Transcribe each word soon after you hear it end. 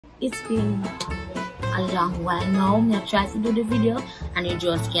it's been a long while now. I try to do the video and it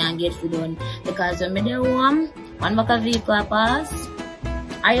just can't get it done because when I do one back a vehicle pass,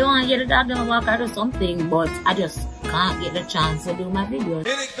 I want to get the dog to walk or do something, but I just can't get the chance to do my videos. And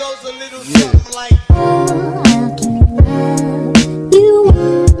it goes a little something like,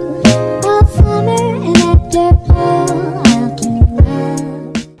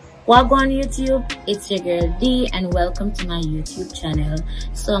 Welcome on YouTube, it's your girl D and welcome to my YouTube channel.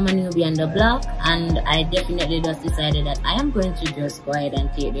 So I'm a newbie on the block and I definitely just decided that I am going to just go ahead and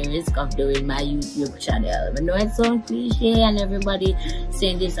take the risk of doing my YouTube channel. I know it sounds cliche and everybody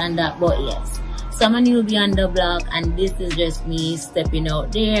saying this and that, but yes. So I'm a newbie on the block and this is just me stepping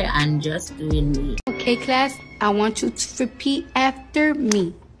out there and just doing me. Okay class, I want you to repeat after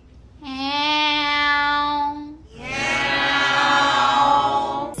me.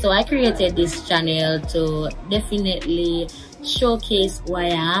 So I created this channel to definitely showcase who I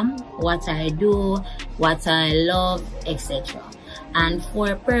am, what I do, what I love, etc. And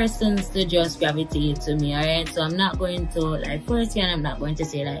for persons to just gravitate to me, alright? So I'm not going to like force you and I'm not going to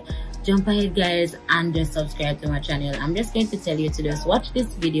say like jump ahead guys and just subscribe to my channel. I'm just going to tell you to just watch this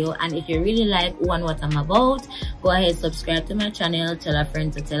video, and if you really like who and what I'm about, go ahead, subscribe to my channel, tell a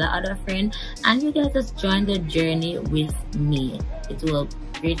friend to tell another friend, and you guys just join the journey with me. It will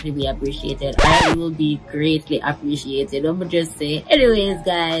greatly be appreciated. I will be greatly appreciated. I'm just say. Anyways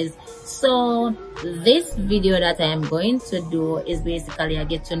guys, so this video that I am going to do is basically a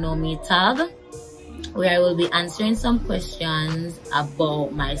get to know me tag, where I will be answering some questions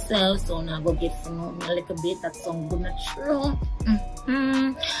about myself. So now go get to know me a little bit. That's some good, not true.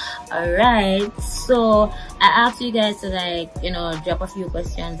 Alright, so I asked you guys to like, you know, drop a few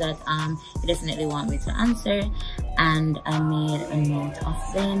questions that you definitely want me to answer, and I made a note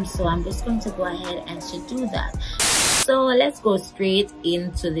of them. So I'm just going to go ahead and to do that. So let's go straight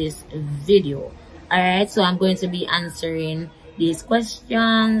into this video. Alright, so I'm going to be answering these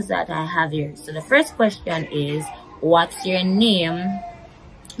questions that I have here. So the first question is, what's your name?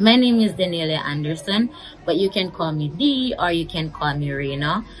 My name is Daniela Anderson, but you can call me D or you can call me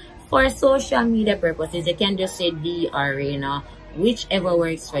Reina. For social media purposes, you can just say D or Reina, whichever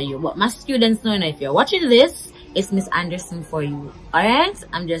works for you. But my students know, if you're watching this, it's Miss Anderson for you. Alright?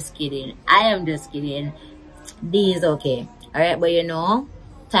 I'm just kidding. I am just kidding. D is okay. Alright, but you know,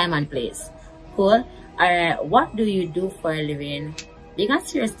 time and place. Cool? Alright, what do you do for a living? Because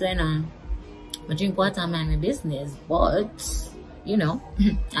seriously, you know, I drink water and mind my business, but you know,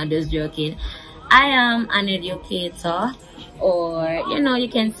 I'm just joking. I am an educator, or you know, you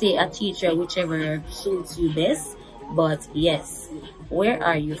can say a teacher, whichever suits you best. But yes, where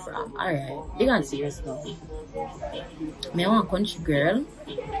are you from? Alright, big and serious now. Me want country girl,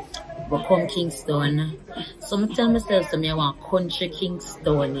 but come Kingston. So I tell myself, so I want country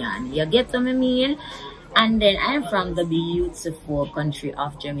Kingstonian. You get what I mean? And then I'm from the beautiful country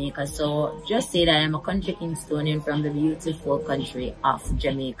of Jamaica. So just say that I'm a country Kingstonian from the beautiful country of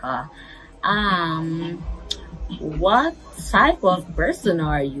Jamaica. What type of person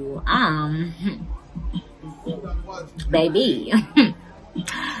are you? Baby.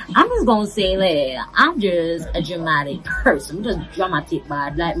 I'm just gonna say like I'm just a dramatic person. I'm just dramatic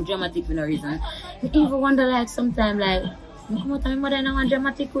bad. Like I'm dramatic for no reason. I even wonder like sometimes like come out of my mother and I'm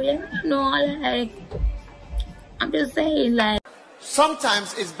dramatic way. No, like I'm just saying like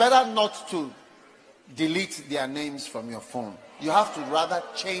sometimes it's better not to delete their names from your phone. You have to rather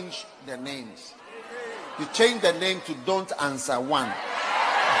change the names. You change the name to don't answer 1,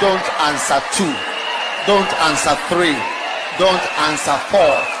 don't answer 2, don't answer 3, don't answer 4,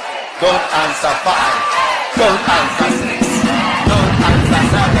 don't answer 5, don't answer 6, don't answer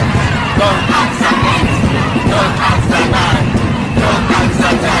 7, don't answer 8, don't answer 9, don't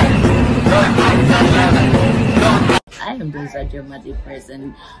answer 10, don't answer 11. I am just a dramatic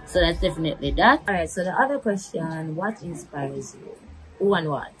person, so that's definitely that. Alright, so the other question, what inspires you? Who and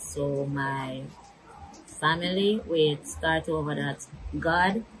what? So my family, wait, start over that.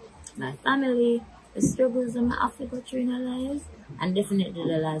 God, my family, the struggles that I have to go through in my life, and definitely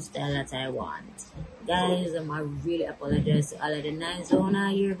the lifestyle that I want. Guys, I really apologize to all of the 9 zone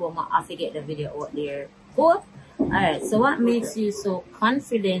here, but I have to get the video out there. Cool? Alright, so what makes you so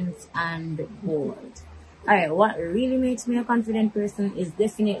confident and bold? Alright, what really makes me a confident person is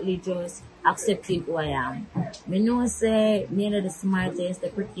definitely just accepting who I am. Me know say me not the smartest, the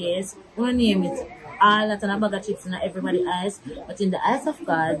prettiest. My name is all that and a bag of chips in everybody's eyes, but in the eyes of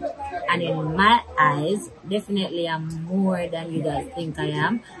God and in my eyes, definitely I'm more than you guys think I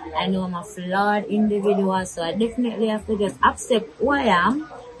am. I know I'm a flawed individual, so I definitely have to just accept who I am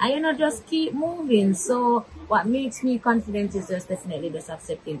and you know just keep moving. So what makes me confident is just definitely just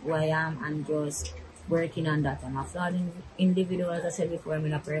accepting who I am and just working on that. I'm a flawed individual, as I said before. I'm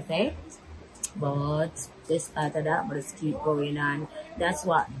not perfect, but despite of that, but just keep going on. That's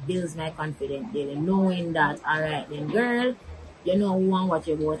what builds my confidence daily, knowing that, alright then girl, you know who and what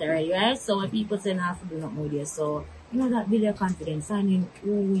you're about already, right? So when people say I have to do nothing with you, so you know that build your confidence, finding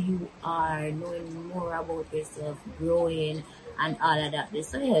who you are, knowing more about yourself, growing and all of that.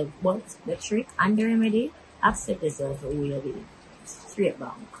 So yeah, but the trick and the remedy, accept yourself for who you be. Straight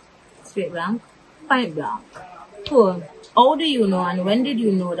blank, point blank. Cool. How do you know and when did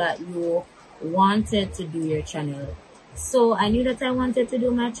you know that you wanted to do your channel? So I knew that I wanted to do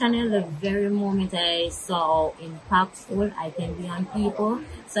my channel the very moment I saw how impactful I can be on people.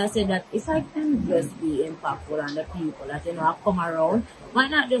 So I said that if I can just be impactful on the people that, you know, I come around, why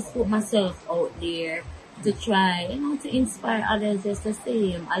not just put myself out there to try, you know, to inspire others just the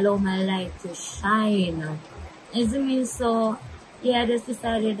same, allow my light to shine. You see me? So yeah, I just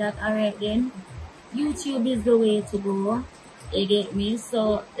decided that alright then, YouTube is the way to go. You get me?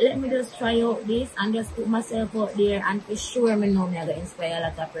 So let me just try out this and just put myself out there, and for sure me know me I gonna inspire a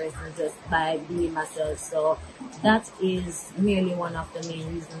lot of persons just by being myself. So that is merely one of the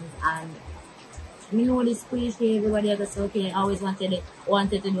main reasons. And me know this cliche, everybody ever say, okay, I always wanted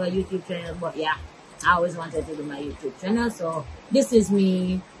to do a YouTube channel, but yeah, I always wanted to do my YouTube channel. So this is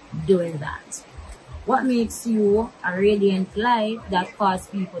me doing that. What makes you a radiant light that causes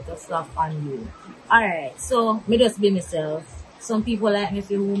people to flock on you? Alright, so me just be myself. Some people like me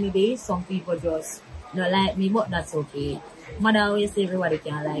for who me be, some people just don't like me, but that's okay. Mother always say everybody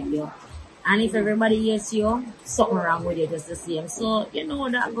can like you. And if everybody hates you, something wrong with you just the same. So, you know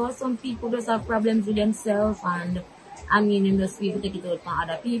that goes. Some people just have problems with themselves, and I mean, in the people take it out from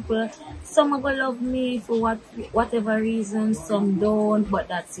other people. Some are gonna love me for whatever reason, some don't, but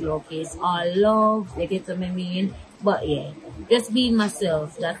that's still okay. It's all love, you get what I mean? But yeah, just being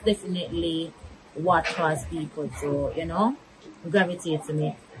myself, that's definitely what causes people to, you know, gravitate to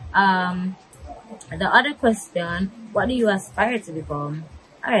me. The other question, what do you aspire to become?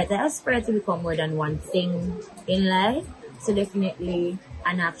 Alright, I aspire to become more than one thing in life. So definitely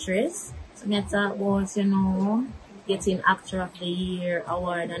an actress. So I talk about, you know, getting Actor of the Year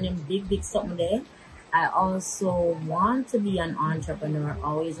award and then big something there. I also want to be an entrepreneur.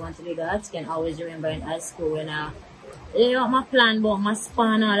 Always want to do that. You can always remember in high school when I lay out my plan about my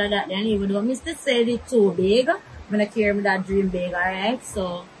span and all of that. Then even though Mr. said it too big, I'm gonna carry me that dream big, alright?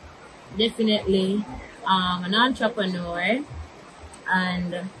 So definitely an entrepreneur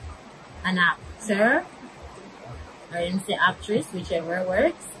and an actor. I didn't say actress, whichever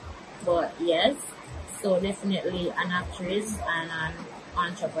works. But yes. So definitely an actress and an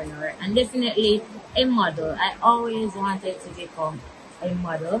entrepreneur, and definitely a model. I always wanted to become a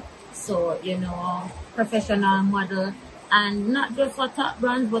model. So, you know, professional model, and not just for top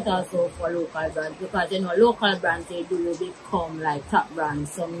brands but also for local brands, because you know local brands, they do become like top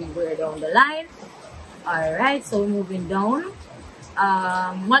brands somewhere down the line. Alright, so moving down.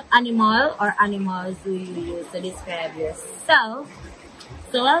 What animal or animals do you use to describe yourself?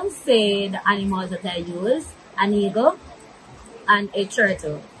 So I'll say the animals that I use, an eagle and a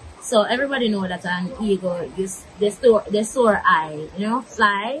turtle. So everybody know that an eagle use they soar eye, you know,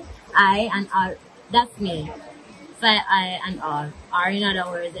 fly, eye and all. That's me. Fly, eye and all. Or in other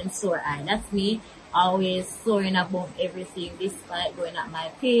words, and soar eye. That's me. Always soaring above everything, despite going at my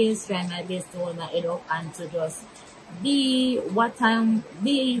pace, trying my best to hold my head up and to just be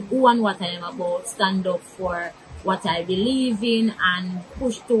who and what I am about, stand up for what I believe in and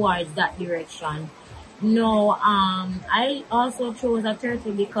push towards that direction. No, I also chose a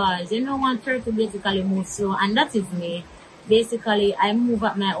turtle because, you know, one turtle basically moves slow, and that is me. Basically, I move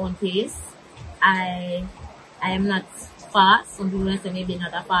at my own pace. I am not fast. Some people say maybe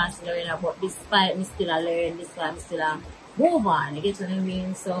not a fast learner, but despite me still a learn, despite me still a move on. You get what I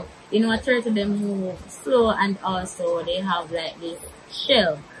mean? So, you know, a turtle, they move slow, and also they have like this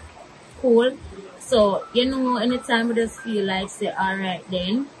shell. Cool. So, you know, anytime we just feel like, say, alright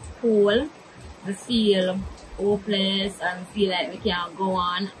then, cool, we feel hopeless and feel like we can't go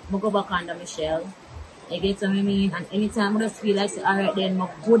on, we go back under my shell. You get what I mean? And anytime we just feel like, say, alright then, we're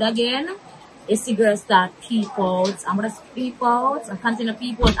good again, you see girls start peep out, and we just peep out and continue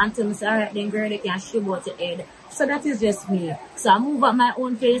peep out until we say, alright then, girl, they can't shoot out your head. So that is just me. So I move at my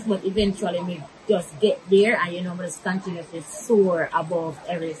own pace, but eventually me just get there, and you know, we just continue to soar above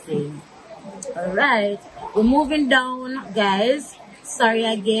everything. Alright, we're moving down, guys. Sorry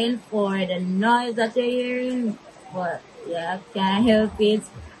again for the noise that you're hearing, but yeah, can't help it.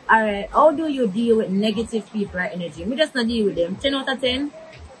 Alright, how do you deal with negative people or energy? Me just not deal with them. 10 out of 10,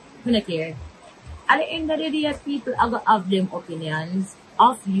 I don't care. at the end of the day, people are going to have them opinions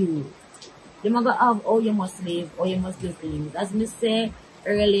of you. They're going to have how you must live, how you must do things. As me say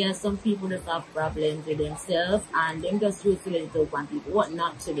earlier, some people just have problems with themselves and them just choose to let it up on people. What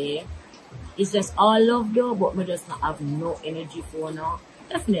not today? It's just all love though, but me just not have no energy for now.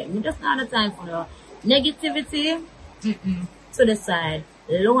 Definitely, me just not have the time for no negativity. To the side,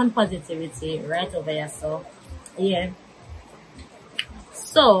 lone positivity right over here. So yeah.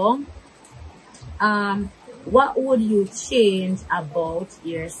 So what would you change about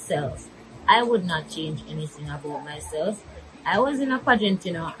yourself? I would not change anything about myself. I was in a pageant,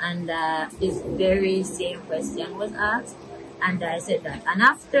 you know, and this very same question was asked, and I said that. And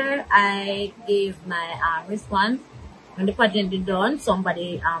after I gave my response, when the pageant is done,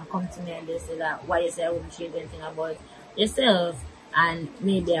 somebody come to me and they said that, why you say I wouldn't change anything about yourself? And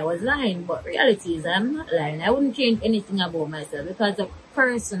maybe I was lying, but reality is I'm not lying. I wouldn't change anything about myself because the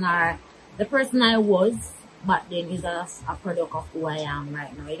person I was back then is a product of who I am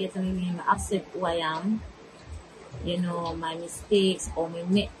right now. You get to me? I accept who I am. You know, my mistakes, or me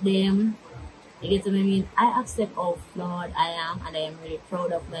met them. You get to me? I accept how flawed I am, and I am really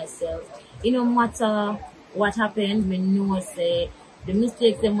proud of myself. You know, no matter what happened, me know say the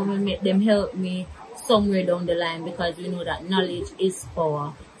mistakes them when me make them help me somewhere down the line, because you know that knowledge is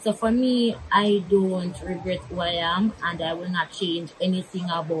power. So for me, I don't regret who I am, and I will not change anything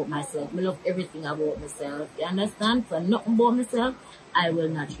about myself. I love everything about myself. You understand? For nothing about myself, I will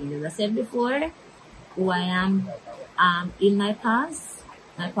not change. As I said before, who I am in my past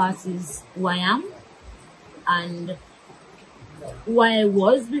is who I am, and who I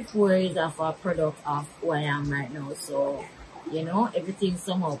was before is of a product of who I am right now. So, you know, everything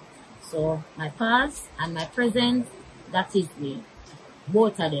sum up. So my past and my present, that is me.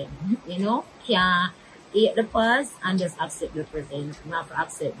 Both of them, you know, can't hate the past and just accept the present. You have to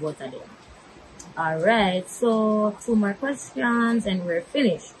accept both of them. Alright, so 2 more questions and we're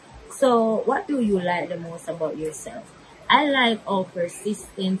finished. So what do you like the most about yourself? I like how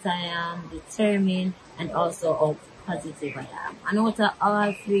persistent I am, determined, and also how positive I am. I know to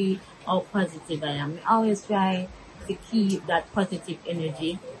all 3 how positive I am. I always try to keep that positive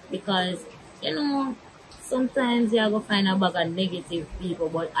energy, because, you know, sometimes you go find a bag of negative people,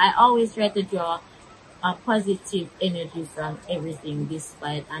 but I always try to draw a positive energy from everything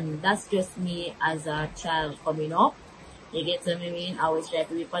despite, and that's just me as a child coming up. You get what I mean? I always try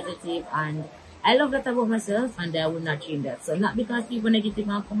to be positive, and I love that about myself, and I will not change that. So not because people negative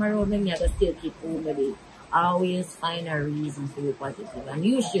and come around me, I can still keep on with it. I always find a reason to be positive, and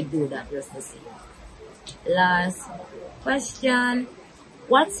you should do that just the same. Last question.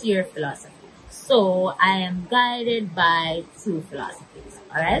 What's your philosophy? So I am guided by 2 philosophies.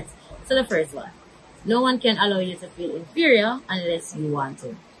 Alright? So the first one. No one can allow you to feel inferior unless you want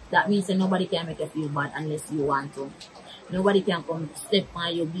to. That means that nobody can make you feel bad unless you want to. Nobody can come step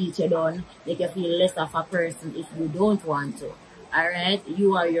on you, beat you down, make you feel less of a person if you don't want to. Alright?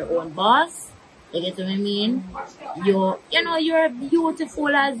 You are your own boss. You get what I mean? You know, you're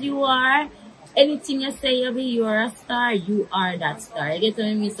beautiful as you are. Anything you say you be, you're a star, you are that star. You get what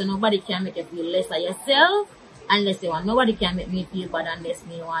I mean? So nobody can make you feel less of yourself unless you want. Nobody can make me feel bad unless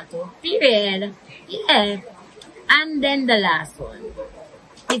me want to. Period. Yeah. And then the last one.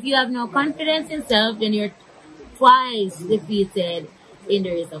 If you have no confidence in self, then you're twice defeated in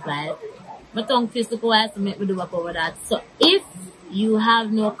the race of life. My tongue twists to go out to make me do back over that. So if you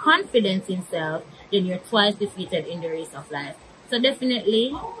have no confidence in self, then you're twice defeated in the race of life. So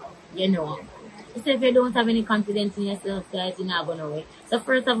definitely, you know, so if you don't have any confidence in yourself, guys, you're not gonna win. So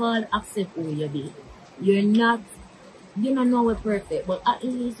first of all, accept who you be. You don't know we're perfect, but at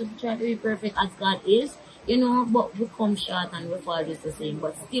least if you try to be perfect as God is, you know, but we come short and we fall just the same.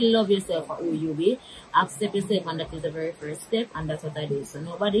 But still love yourself for who you be. Accept yourself, and that is the very first step, and that's what I do. So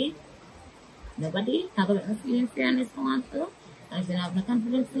nobody not gonna make me feel inferior unless you want to. And if you don't have no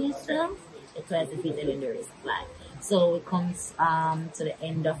confidence in yourself, it's twice defeated in the race of life. So it comes to the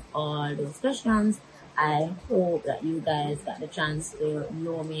end of all those questions. I hope that you guys got the chance to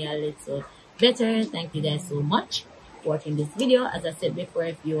know me a little better. Thank you guys so much for watching this video. As I said before,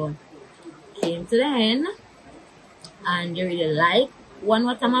 if you came to the end and you really like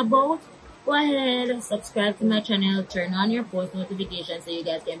what I'm about, go ahead, subscribe to my channel, turn on your post notifications so you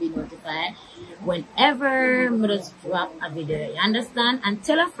guys can be notified whenever I just drop a video. You understand? And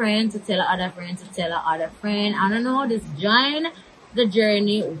tell a friend to tell another friend to tell another friend. I don't know, just join the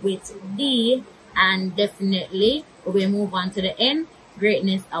journey with me, and definitely we will move on to the end.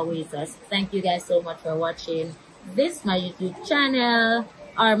 Greatness awaits us. Thank you guys so much for watching this my YouTube channel,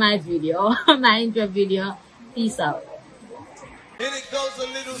 or my video, my intro video. Peace out. And it goes a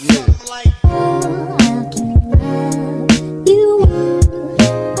little something like